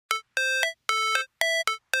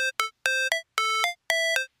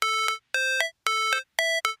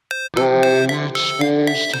it's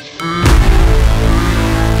supposed to feel.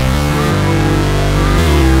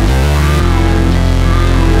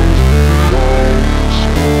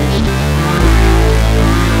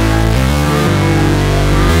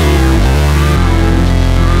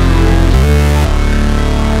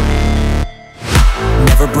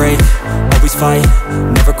 Never break, always fight,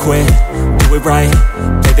 never quit, do it right,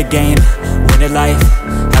 play the game, win it life,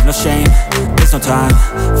 have no shame, there's no time,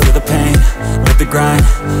 feel the pain, live the grind,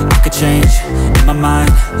 I could change, in my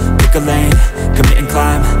mind, pick a lane, commit and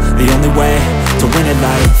climb, the only way to win it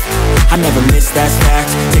life. I never miss, that's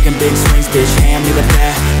fact, taking big swings, bitch, hand me the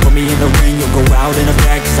bat, put me in the ring, you'll go out in a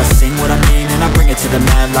bag, cause I sing what I mean and I bring it to the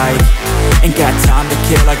mad light. Ain't got time to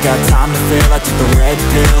kill, I got time to feel, I took the red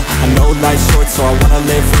pill, I know life's short so I wanna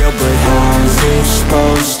live real, but how's it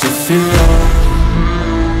supposed to feel?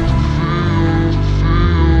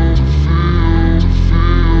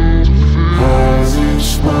 How's it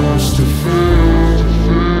supposed to feel?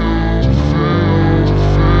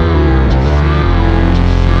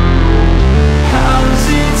 How's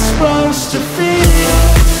it supposed to feel?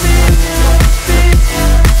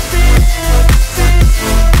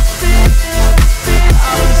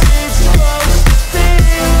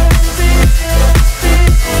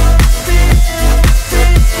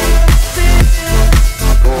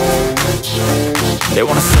 They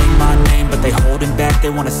wanna say my name, but they holding back. They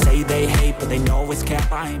wanna say they hate, but they know it's cap.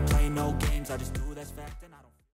 I ain't playing no games, I just do it.